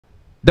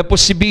The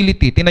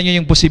possibility, tingnan nyo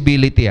yung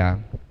possibility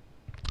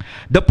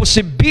The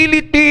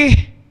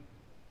possibility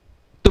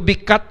to be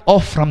cut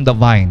off from the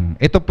vine.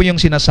 Ito po yung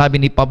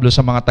sinasabi ni Pablo sa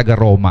mga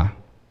taga-Roma.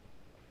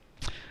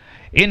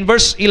 In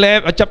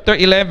chapter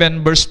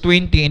 11, verse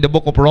 20 in the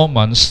book of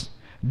Romans,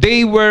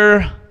 they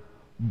were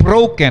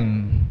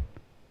broken,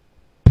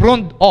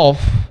 pruned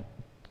off.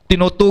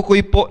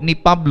 Tinutukoy po ni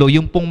Pablo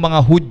yung pong mga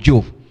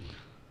Hudyo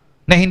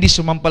na hindi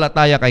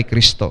sumampalataya kay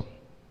Kristo.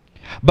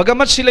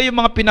 Bagamat sila yung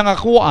mga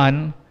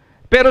pinangakuan,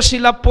 pero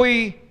sila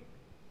po'y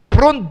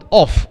pruned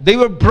off. They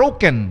were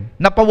broken,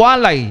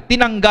 napawalay,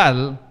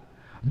 tinanggal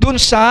dun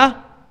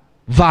sa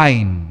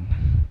vine.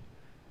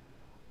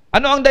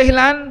 Ano ang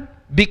dahilan?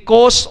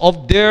 Because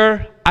of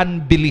their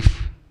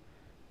unbelief.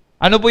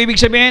 Ano po ibig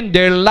sabihin?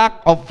 Their lack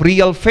of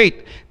real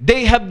faith.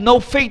 They have no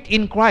faith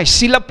in Christ.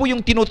 Sila po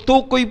yung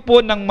tinutukoy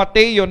po ng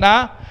Mateo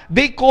na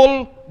they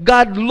call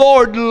God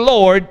Lord,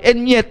 Lord,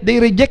 and yet they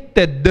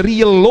rejected the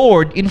real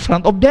Lord in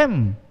front of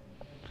them.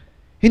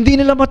 Hindi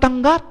nila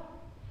matanggap.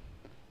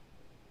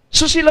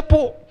 So sila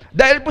po,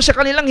 dahil po sa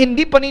kanilang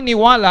hindi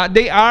paniniwala,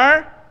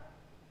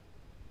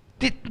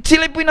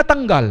 sila po'y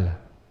natanggal.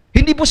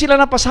 Hindi po sila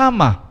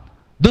napasama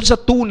doon sa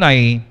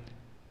tunay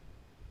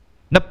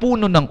na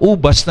puno ng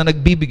ubas na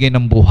nagbibigay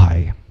ng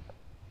buhay.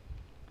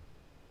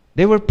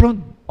 They were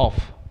pruned off.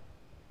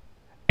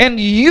 And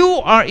you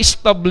are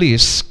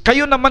established,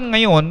 kayo naman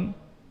ngayon,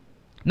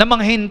 na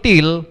mga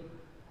hentil,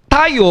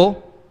 tayo,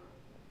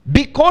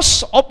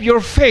 because of your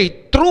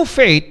faith, true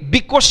faith,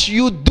 because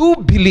you do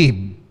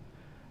believe,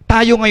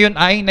 tayo ngayon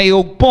ay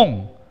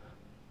naiugpong.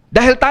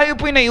 Dahil tayo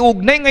po'y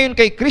naiugnay ngayon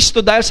kay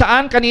Kristo, dahil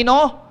saan?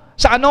 Kanino?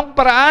 Sa anong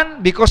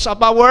paraan? Because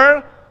of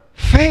our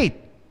faith.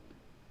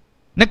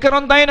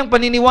 Nagkaroon tayo ng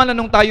paniniwala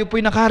nung tayo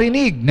po'y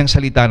nakarinig ng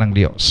salita ng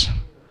Diyos.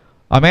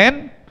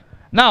 Amen?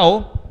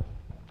 Now,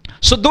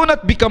 so do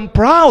not become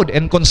proud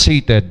and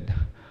conceited,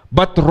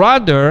 but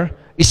rather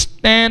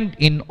stand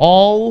in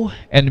awe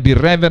and be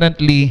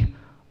reverently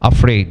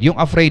afraid. Yung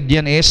afraid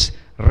yan is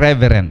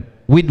reverent,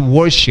 with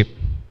worship,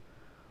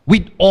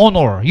 with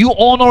honor. You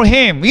honor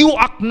Him. You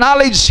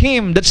acknowledge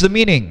Him. That's the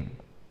meaning.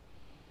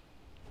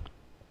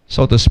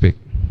 So to speak.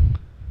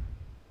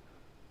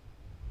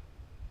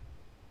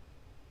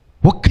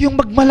 Huwag kayong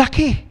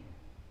magmalaki.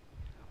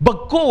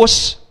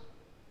 Bagkus,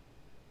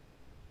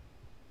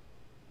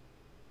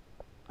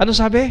 ano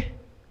sabi?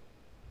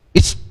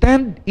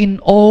 Stand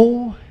in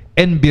awe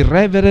and be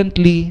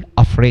reverently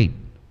afraid.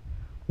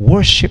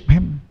 Worship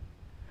Him.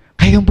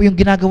 Kaya po yung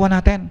ginagawa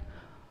natin.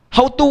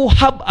 How to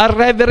have a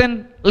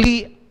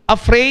reverently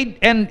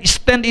afraid and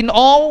stand in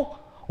awe?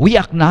 We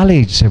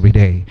acknowledge every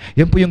day.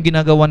 Yan po yung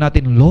ginagawa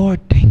natin.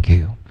 Lord, thank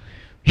you.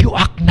 You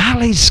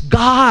acknowledge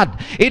God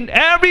in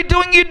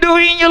everything you do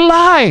in your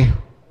life.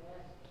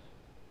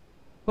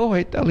 Oh,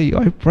 I tell you,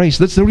 I praise.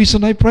 That's the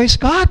reason I praise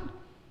God.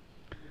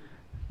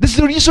 That's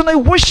the reason I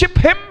worship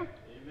Him.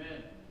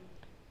 Amen.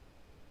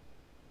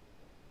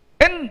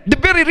 And the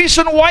very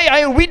reason why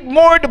I read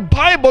more the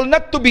Bible,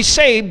 not to be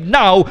saved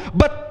now,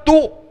 but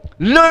to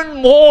learn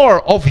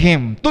more of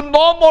Him, to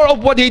know more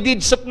of what He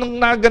did sa nung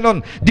na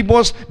ganon.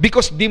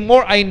 Because the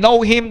more I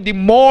know Him, the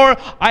more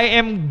I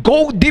am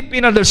go deep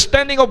in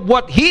understanding of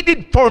what He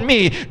did for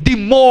me, the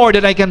more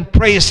that I can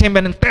praise Him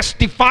and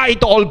testify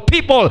to all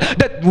people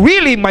that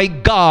really my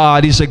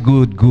God is a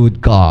good,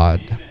 good God.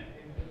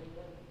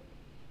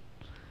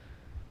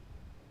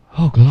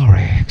 Oh,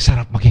 glory.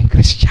 Sarap maging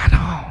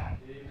Kristiyano.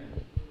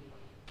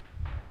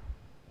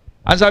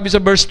 Ang sabi sa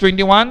verse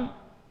 21,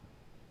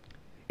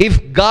 if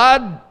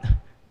God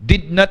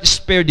did not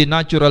spare the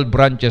natural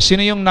branches.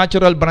 Sino yung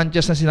natural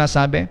branches na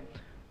sinasabi?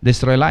 The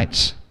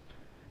Israelites.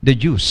 The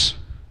Jews.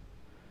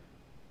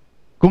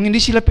 Kung hindi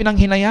sila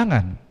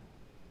pinanghinayangan.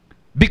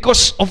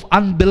 Because of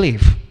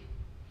unbelief.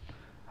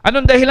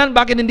 Anong dahilan?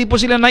 Bakit hindi po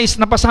sila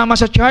napasama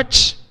sa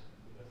church?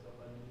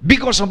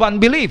 Because of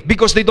unbelief.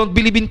 Because they don't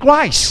believe in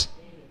Christ.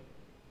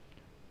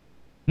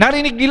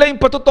 Narinig nila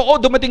yung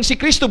patotoo, dumating si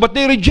Kristo, but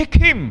they reject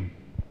Him.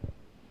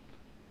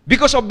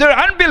 Because of their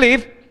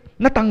unbelief,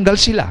 natanggal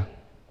sila.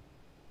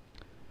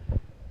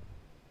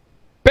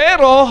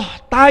 Pero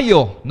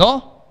tayo, no?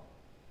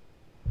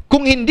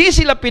 Kung hindi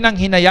sila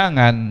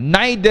pinanghinayangan,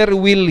 neither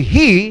will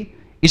He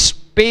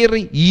spare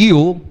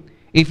you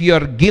if you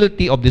are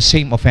guilty of the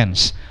same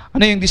offense.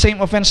 Ano yung the same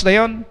offense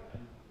na yun?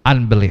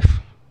 Unbelief.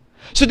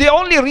 So the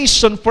only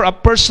reason for a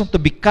person to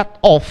be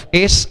cut off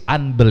is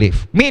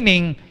unbelief.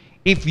 Meaning,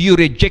 if you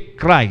reject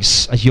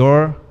Christ as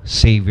your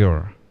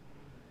Savior.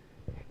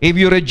 If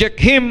you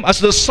reject Him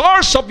as the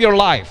source of your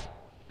life.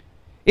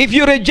 If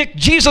you reject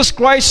Jesus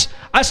Christ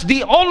as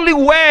the only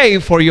way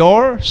for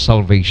your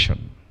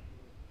salvation.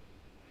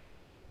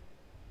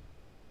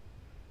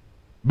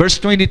 Verse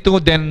 22,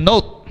 then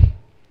note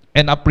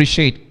and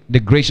appreciate the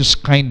gracious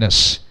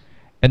kindness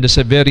and the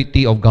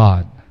severity of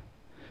God.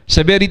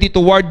 Severity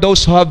toward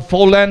those who have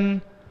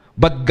fallen,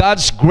 but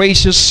God's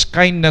gracious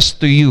kindness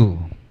to you.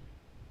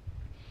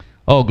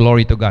 Oh,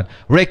 glory to God.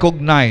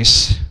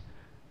 Recognize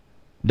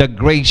the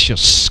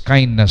gracious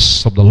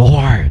kindness of the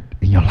Lord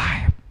in your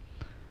life.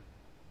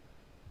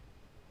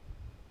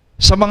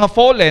 sa mga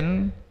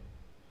fallen,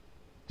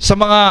 sa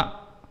mga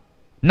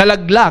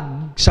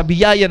nalaglag sa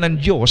biyaya ng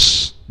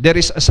Diyos, there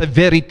is a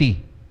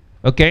severity,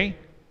 okay,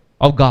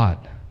 of God.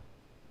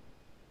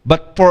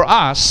 But for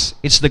us,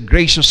 it's the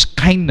gracious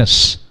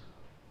kindness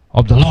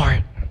of the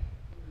Lord.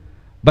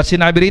 But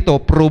sinabi rito,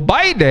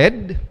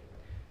 provided,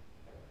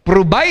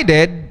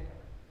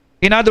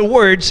 in other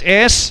words,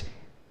 is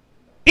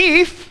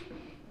if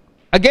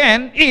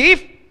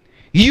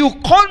you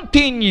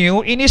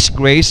continue in His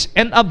grace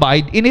and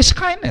abide in His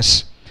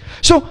kindness.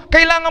 So,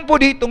 kailangan po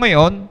dito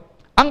ngayon,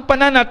 ang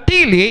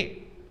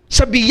pananatili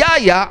sa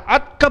biyaya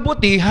at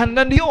kabutihan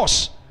ng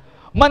Diyos.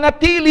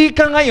 Manatili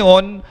ka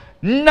ngayon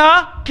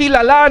na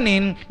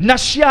kilalanin na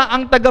siya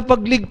ang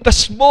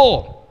tagapagligtas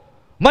mo.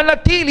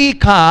 Manatili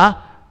ka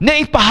na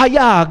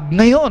ipahayag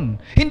ngayon.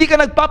 Hindi ka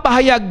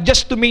nagpapahayag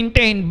just to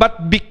maintain,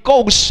 but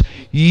because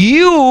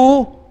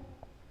you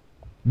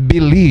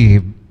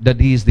believe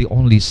that He is the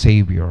only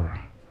Savior.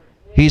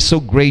 He is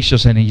so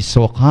gracious and He is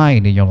so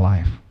kind in your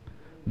life.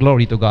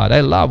 Glory to God.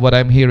 I love what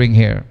I'm hearing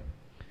here.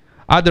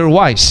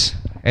 Otherwise,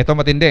 eto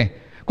matindi,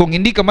 kung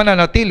hindi ka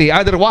mananatili,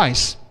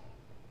 otherwise,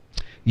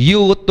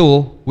 you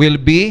too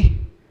will be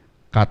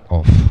cut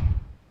off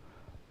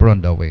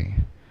from the way.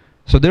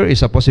 So there is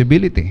a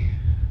possibility,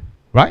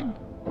 right?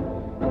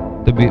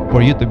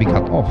 For you to be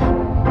cut off.